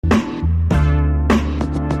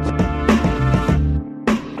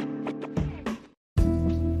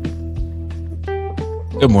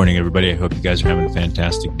Good morning, everybody. I hope you guys are having a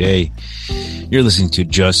fantastic day. You're listening to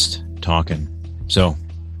Just Talkin. So,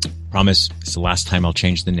 promise it's the last time I'll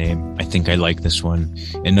change the name. I think I like this one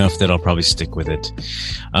enough that I'll probably stick with it.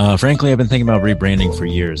 Frankly, I've been thinking about rebranding for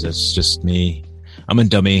years. That's just me. I'm a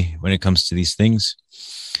dummy when it comes to these things.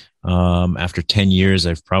 After 10 years,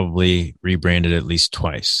 I've probably rebranded at least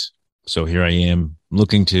twice. So here I am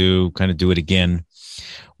looking to kind of do it again.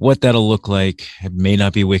 What that'll look like, it may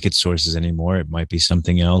not be Wickedsources anymore. It might be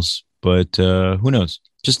something else, but who knows?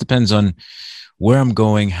 Just depends on where I'm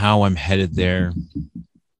going, how I'm headed there,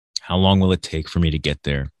 how long will it take for me to get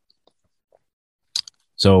there.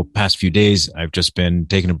 So past few days, I've just been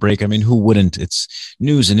taking a break. I mean, who wouldn't? It's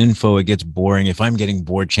news and info. It gets boring. If I'm getting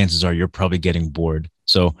bored, chances are you're probably getting bored.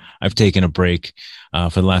 So I've taken a break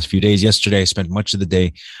for the last few days. Yesterday, I spent much of the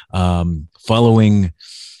day following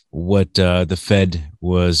what the Fed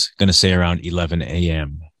was going to say around 11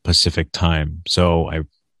 a.m. Pacific time. So I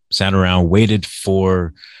sat around, waited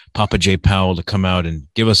for Papa J. Powell to come out and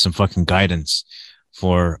give us some fucking guidance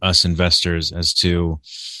for us investors as to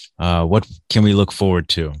what can we look forward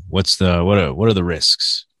to? What are the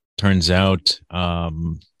risks? Turns out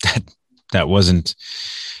that wasn't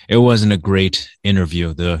a great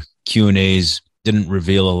interview. The Q&As didn't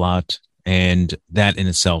reveal a lot. And that in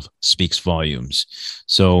itself speaks volumes.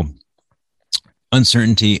 So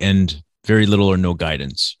uncertainty and very little or no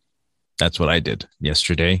guidance. That's what I did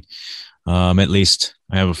yesterday. At least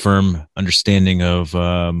I have a firm understanding of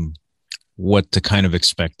what to kind of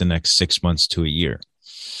expect the next 6 months to a year.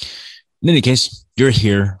 In any case, you're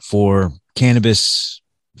here for cannabis,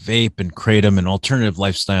 vape, and kratom and alternative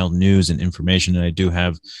lifestyle news and information. And I do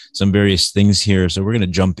have some various things here. So we're going to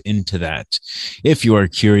jump into that. If you are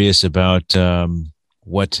curious about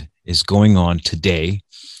what is going on today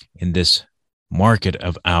in this market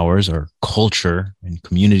of ours, our culture and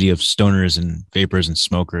community of stoners and vapors and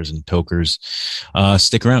smokers and tokers,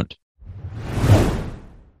 stick around.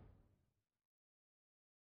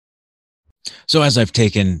 So as I've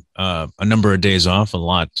taken a number of days off, a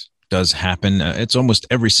lot does happen. It's almost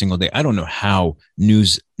every single day. I don't know how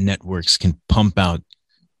news networks can pump out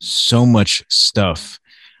so much stuff.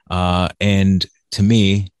 And to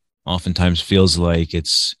me, oftentimes feels like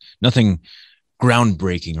it's nothing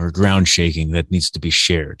groundbreaking or ground shaking that needs to be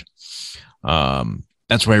shared.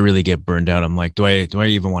 That's where I really get burned out. I'm like, do I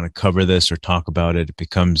even want to cover this or talk about it? It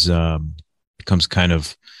becomes kind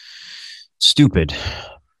of stupid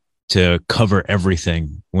to cover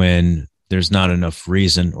everything when there's not enough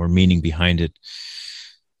reason or meaning behind it.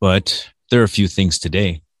 But there are a few things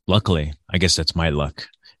today. Luckily, I guess that's my luck.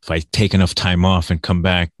 If I take enough time off and come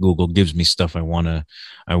back, Google gives me stuff I want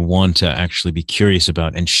to actually be curious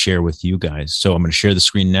about and share with you guys. So I'm going to share the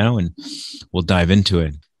screen now and we'll dive into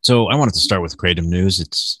it. So I wanted to start with kratom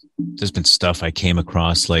news. There's been stuff I came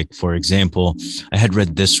across. Like, for example, I had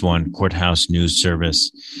read this one, Courthouse News Service.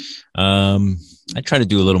 I try to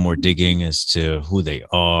do a little more digging as to who they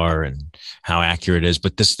are and how accurate it is.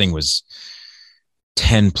 But this thing was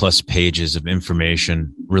 10 plus pages of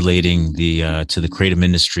information relating to the kratom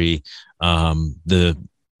industry, the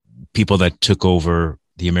people that took over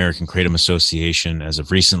the American Kratom Association as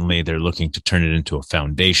of recently. They're looking to turn it into a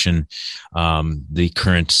foundation. The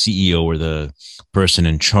current CEO or the person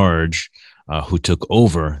in charge who took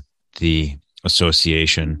over the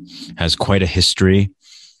association has quite a history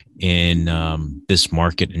in this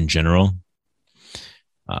market in general.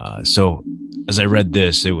 So as I read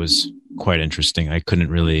this, it was quite interesting. I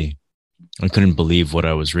couldn't believe what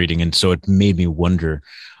I was reading. And so it made me wonder,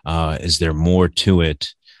 is there more to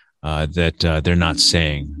it that they're not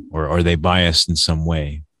saying, or are they biased in some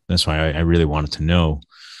way? That's why I really wanted to know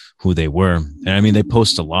who they were. And I mean, they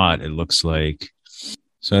post a lot, it looks like.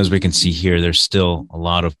 So as we can see here, there's still a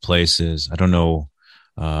lot of places. I don't know,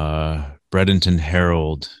 Bradenton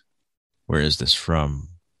Herald. Where is this from?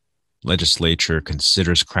 Legislature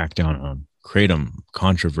considers crackdown on kratom,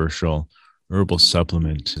 controversial herbal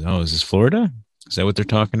supplement. Oh, is this Florida? Is that what they're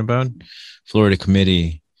talking about? Florida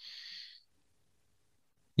committee.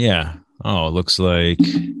 Yeah. Oh, it looks like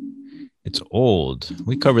it's old.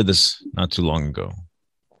 We covered this not too long ago.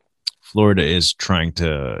 Florida is trying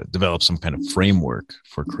to develop some kind of framework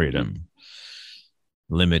for kratom.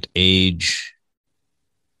 Limit age,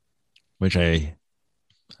 which I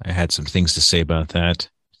had some things to say about that.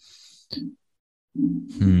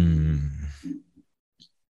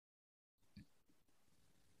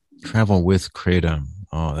 Travel with kratom.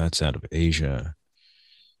 Oh, that's out of Asia.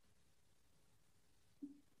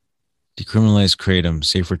 Decriminalize kratom.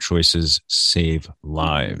 Safer choices save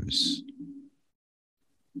lives.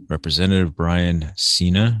 Representative Brian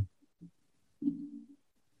Cena.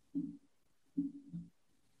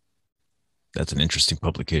 That's an interesting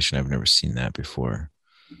publication. I've never seen that before.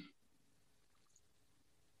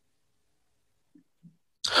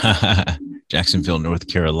 Jacksonville, North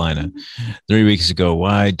Carolina. 3 weeks ago,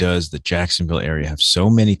 why does the Jacksonville area have so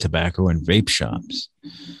many tobacco and vape shops?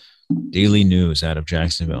 Daily news out of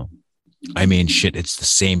Jacksonville. I mean, shit, it's the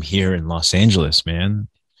same here in Los Angeles, man.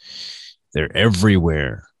 They're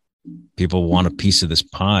everywhere. People want a piece of this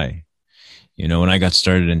pie. You know, when I got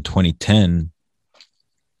started in 2010,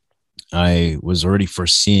 I was already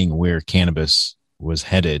foreseeing where cannabis was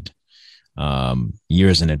headed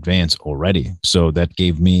years in advance already. So that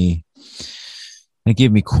gave me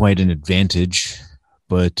quite an advantage.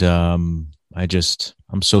 But I'm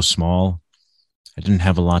so small. I didn't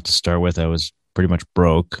have a lot to start with. I was pretty much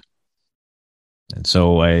broke. And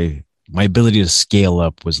so my ability to scale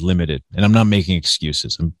up was limited. And I'm not making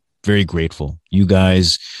excuses. I'm very grateful. You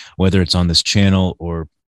guys, whether it's on this channel or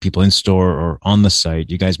people in store or on the site,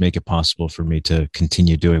 you guys make it possible for me to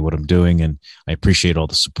continue doing what I'm doing. And I appreciate all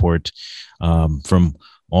the support from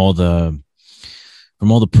all the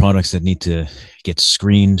products that need to get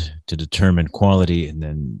screened to determine quality, and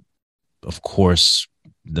then of course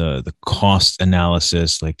the cost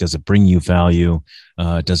analysis. Like, does it bring you value?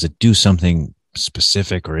 Does it do something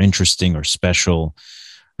specific or interesting or special?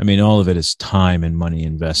 I mean, all of it is time and money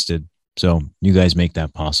invested. So you guys make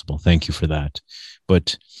that possible. Thank you for that.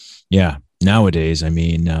 But yeah, nowadays, I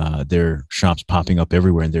mean, there are shops popping up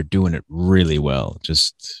everywhere and they're doing it really well,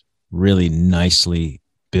 just really nicely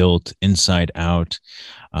built inside out.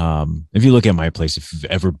 If you look at my place, if you've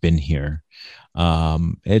ever been here,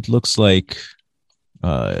 it looks like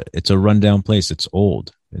it's a rundown place. It's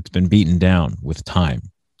old. It's been beaten down with time.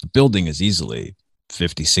 The building is easily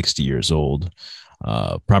 50, 60 years old.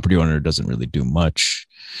 Property owner doesn't really do much,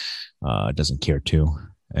 doesn't care to.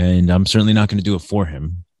 And I'm certainly not going to do it for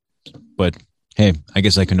him. But hey, I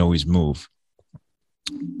guess I can always move.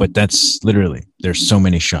 But that's literally, there's so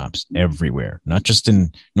many shops everywhere, not just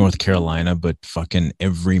in North Carolina, but fucking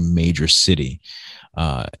every major city,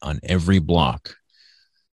 on every block.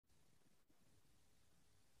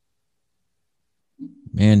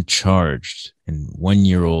 Man charged in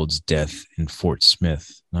 1-year-old's death in Fort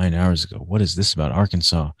Smith 9 hours ago. What is this about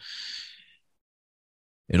Arkansas?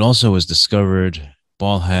 It also was discovered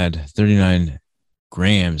Ball had 39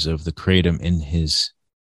 grams of the kratom in his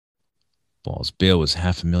Ball's bail was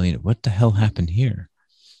 $500,000. What the hell happened here?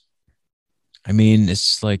 I mean,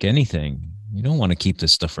 it's like anything. You don't want to keep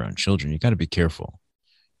this stuff around children. You got to be careful.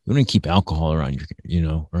 You don't keep alcohol around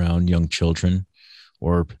around young children,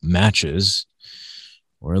 or matches,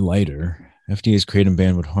 or a lighter. FDA's kratom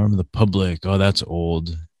ban would harm the public. Oh, that's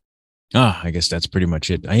old. I guess that's pretty much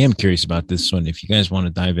it. I am curious about this one. If you guys want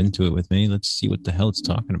to dive into it with me, let's see what the hell it's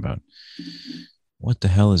talking about. What the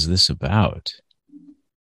hell is this about?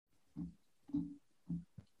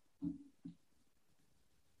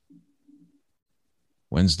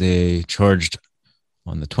 Wednesday, charged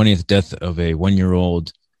on the 20th death of a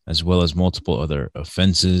 1-year-old, as well as multiple other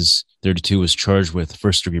offenses. 32 was charged with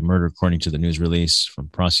first-degree murder, according to the news release from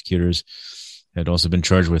prosecutors. Had also been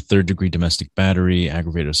charged with third-degree domestic battery,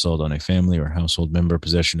 aggravated assault on a family or household member,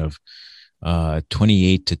 possession of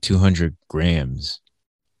 28 to 200 grams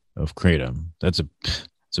of kratom. It's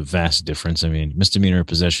a vast difference. I mean, misdemeanor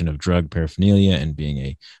possession of drug paraphernalia and being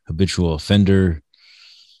a habitual offender.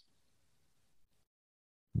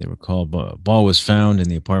 They were called. Ball was found in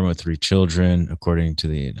the apartment with 3 children, according to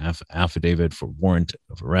the affidavit for warrant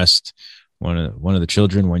of arrest. One of the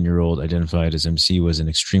children, 1-year-old, identified as MC, was in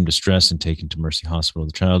extreme distress and taken to Mercy Hospital.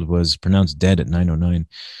 The child was pronounced dead at 9:09.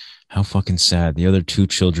 How fucking sad. The other 2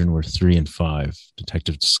 children were 3 and 5.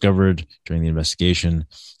 Detectives discovered during the investigation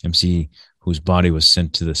MC, whose body was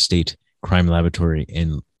sent to the state crime laboratory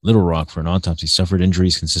in Little Rock for an autopsy, suffered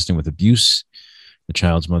injuries consistent with abuse. The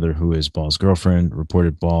child's mother, who is Ball's girlfriend,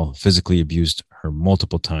 reported Ball physically abused her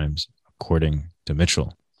multiple times, according to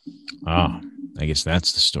Mitchell. I guess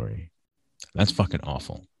that's the story. That's fucking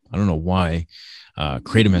awful. I don't know why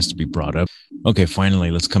kratom has to be brought up. Okay,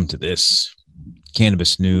 finally, let's come to this.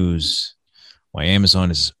 Cannabis news. Why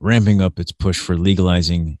Amazon is ramping up its push for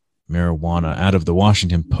legalizing marijuana, out of the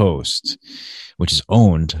Washington Post, which is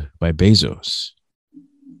owned by Bezos.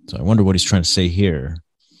 So I wonder what he's trying to say here.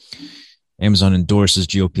 Amazon endorses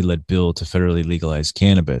GOP-led bill to federally legalize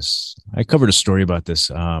cannabis. I covered a story about this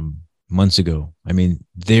months ago. I mean,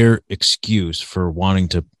 their excuse for wanting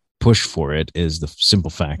to push for it is the simple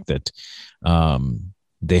fact that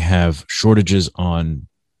they have shortages on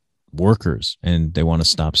workers and they want to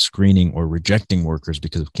stop screening or rejecting workers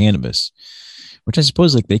because of cannabis, which I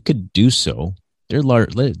suppose like they could do so. They're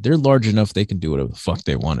large enough they can do whatever the fuck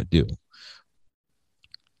they want to do.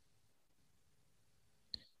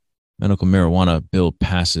 Medical marijuana bill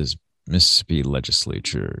passes Mississippi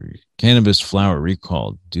legislature. Cannabis flower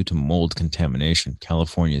recalled due to mold contamination.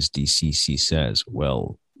 California's DCC says,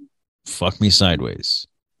 well, fuck me sideways.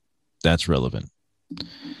 That's relevant.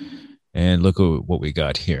 And look at what we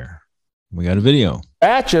got here. We got a video.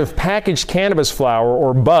 Batch of packaged cannabis flower,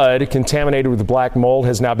 or bud, contaminated with black mold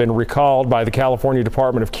has now been recalled by the California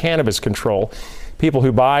Department of Cannabis Control. People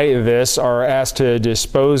who buy this are asked to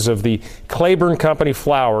dispose of the Claiborne Company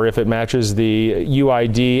flower if it matches the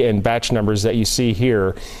UID and batch numbers that you see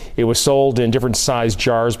here. It was sold in different size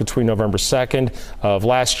jars between November 2nd of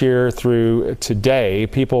last year through today.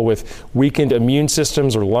 People with weakened immune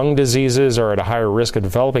systems or lung diseases are at a higher risk of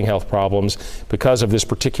developing health problems because of this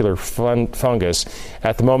particular fungus.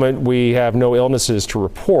 At the moment, we have no illnesses to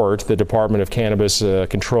report. The Department of Cannabis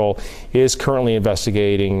Control is currently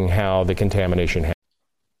investigating how the contamination happened.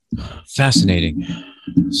 Fascinating.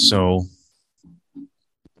 So,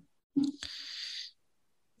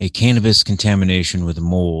 a cannabis contamination with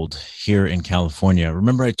mold here in California.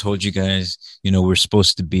 Remember I told you guys, we're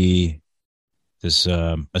supposed to be this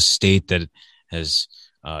a state that has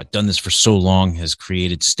done this for so long, has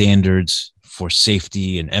created standards for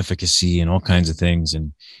safety and efficacy and all kinds of things.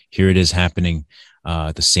 And here it is happening.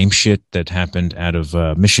 The same shit that happened out of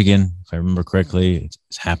Michigan, if I remember correctly,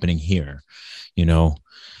 it's happening here.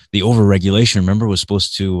 The overregulation, remember, was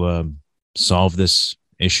supposed to solve this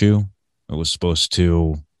issue. It was supposed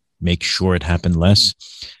to make sure it happened less.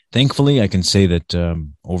 Thankfully, I can say that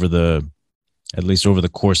at least over the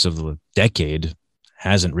course of the decade,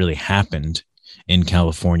 hasn't really happened in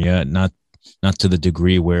California. Not to the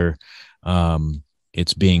degree where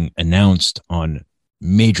it's being announced on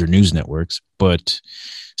major news networks, but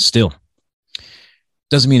still,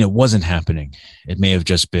 doesn't mean it wasn't happening. It may have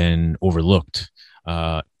just been overlooked.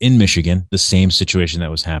 In Michigan, the same situation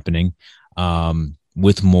that was happening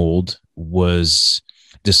with mold was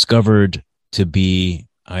discovered to be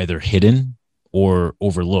either hidden or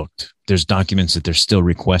overlooked. There's documents that they're still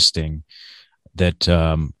requesting that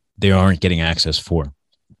they aren't getting access for.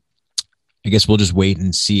 I guess we'll just wait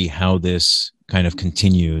and see how this kind of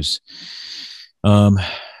continues.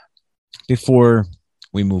 Before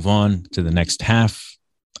we move on to the next half,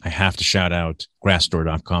 I have to shout out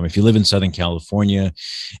grassdoor.com. If you live in Southern California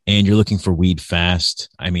and you're looking for weed fast,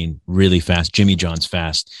 I mean, really fast, Jimmy John's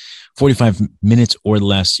fast, 45 minutes or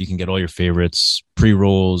less, you can get all your favorites,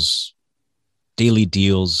 pre-rolls, daily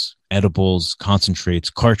deals, edibles, concentrates,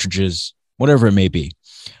 cartridges, whatever it may be,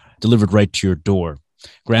 delivered right to your door.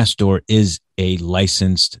 Grassdoor is a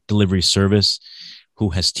licensed delivery service who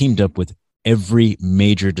has teamed up with every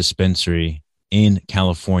major dispensary in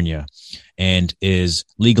California and is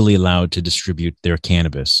legally allowed to distribute their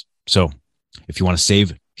cannabis. So if you want to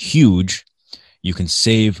save huge, you can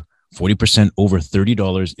save 40% over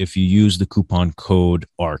 $30 if you use the coupon code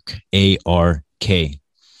ARK, A-R-K.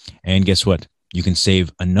 And guess what? You can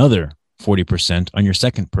save another 40% on your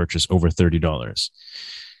second purchase over $30.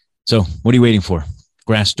 So what are you waiting for?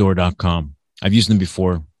 Grassdoor.com. I've used them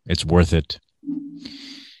before. It's worth it.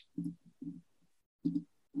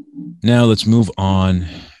 Now let's move on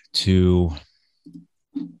to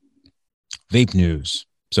vape news.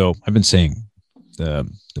 So I've been saying the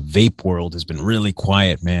vape world has been really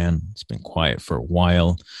quiet, man. It's been quiet for a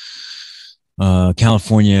while.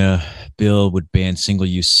 California bill would ban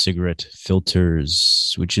single-use cigarette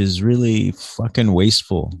filters, which is really fucking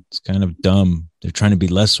wasteful. It's kind of dumb. They're trying to be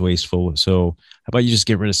less wasteful. So how about you just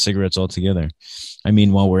get rid of cigarettes altogether? I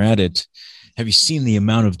mean, while we're at it, have you seen the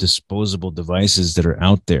amount of disposable devices that are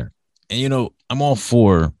out there? And, I'm all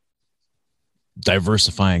for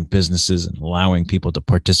diversifying businesses and allowing people to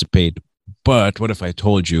participate. But what if I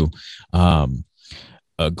told you a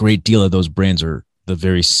great deal of those brands are the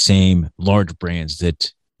very same large brands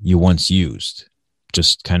that you once used?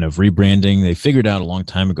 Just kind of rebranding. They figured out a long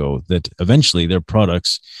time ago that eventually their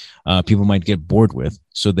products people might get bored with.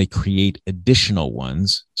 So they create additional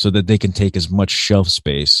ones so that they can take as much shelf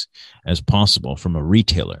space as possible from a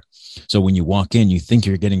retailer. So when you walk in, you think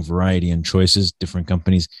you're getting variety and choices, different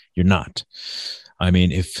companies. You're not. I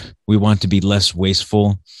mean, if we want to be less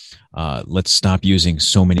wasteful, let's stop using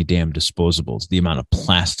so many damn disposables. The amount of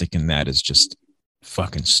plastic in that is just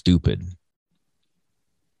fucking stupid.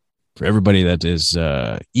 For everybody that is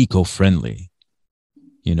eco-friendly,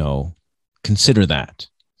 consider that.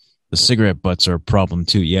 The cigarette butts are a problem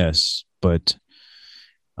too, yes, but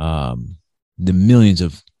the millions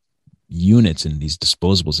of units in these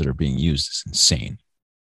disposables that are being used is insane.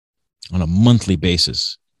 On a monthly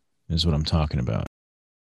basis is what I'm talking about.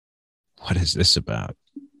 What is this about?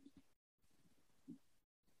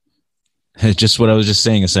 Just what I was just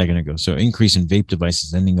saying a second ago. So increase in vape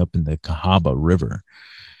devices ending up in the Cahaba River.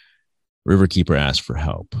 Riverkeeper asked for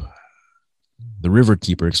help. The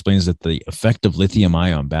Riverkeeper explains that the effect of lithium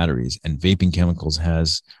ion batteries and vaping chemicals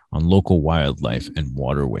has on local wildlife and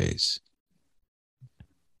waterways.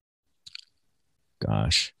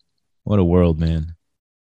 Gosh, what a world, man.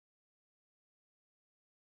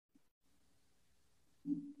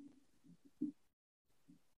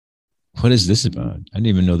 What is this about? I didn't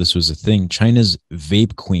even know this was a thing. China's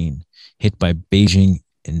vape queen hit by Beijing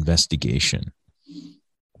investigation.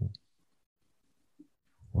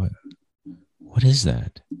 What? What is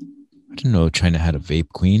that? I didn't know China had a vape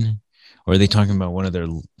queen. Or are they talking about one of their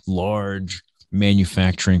large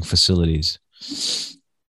manufacturing facilities?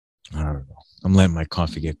 I don't know. I'm letting my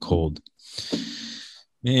coffee get cold.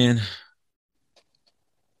 Man.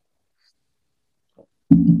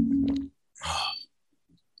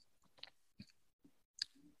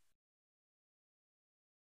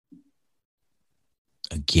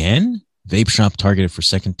 Again? Vape shop targeted for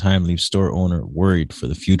second time leaves store owner worried for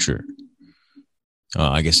the future.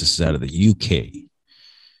 I guess this is out of the UK.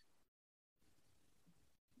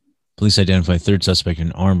 Police identify third suspect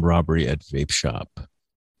in armed robbery at vape shop.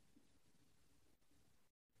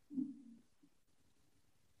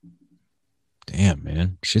 Damn,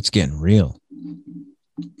 man. Shit's getting real.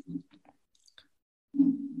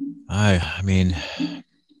 I mean,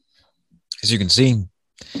 as you can see,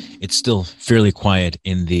 it's still fairly quiet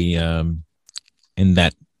in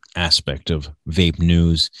that aspect of vape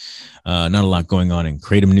news. Not a lot going on in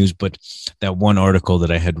kratom news, but that one article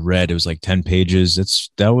that I had read, it was like 10 pages.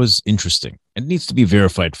 That was interesting. It needs to be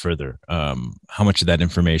verified further. How much of that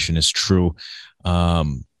information is true?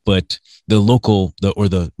 But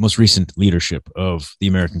the most recent leadership of the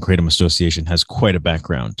American Kratom Association has quite a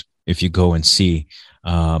background. If you go and see,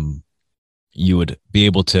 you would be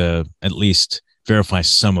able to at least verify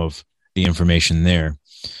some of the information there.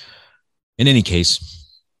 In any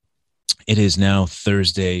case, it is now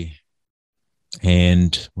Thursday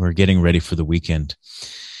and we're getting ready for the weekend.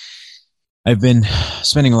 I've been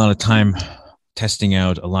spending a lot of time testing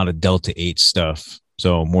out a lot of Delta 8 stuff.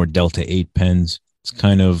 So more Delta 8 pens. It's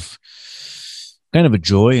kind of a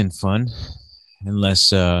joy and fun,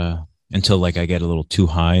 unless until like I get a little too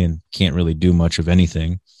high and can't really do much of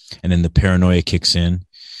anything, and then the paranoia kicks in,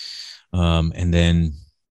 and then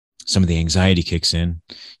some of the anxiety kicks in.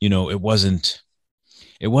 You know, it wasn't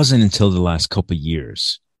until the last couple of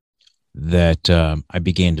years that I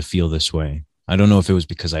began to feel this way. I don't know if it was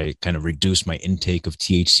because I kind of reduced my intake of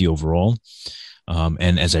THC overall,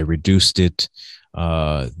 and as I reduced it,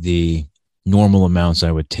 the normal amounts I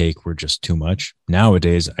would take were just too much.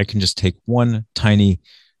 Nowadays, I can just take one tiny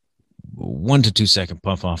 1 to 2 second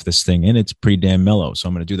puff off this thing, and it's pretty damn mellow. So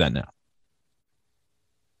I'm going to do that now.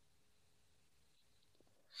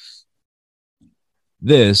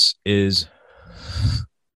 This is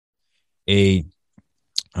a,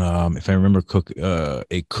 if I remember,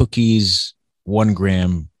 a Cookies 1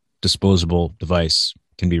 gram disposable device.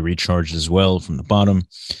 Can be recharged as well from the bottom.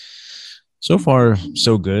 So far,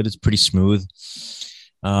 so good. It's pretty smooth.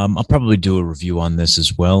 I'll probably do a review on this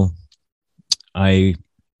as well. I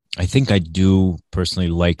think I do personally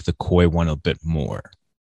like the Koi one a bit more.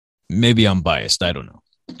 Maybe I'm biased. I don't know.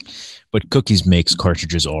 But Cookies makes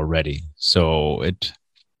cartridges already, so it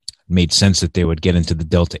made sense that they would get into the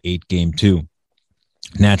Delta 8 game too.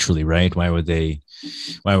 Naturally, right? Why would they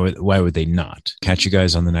not? Catch you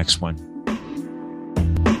guys on the next one.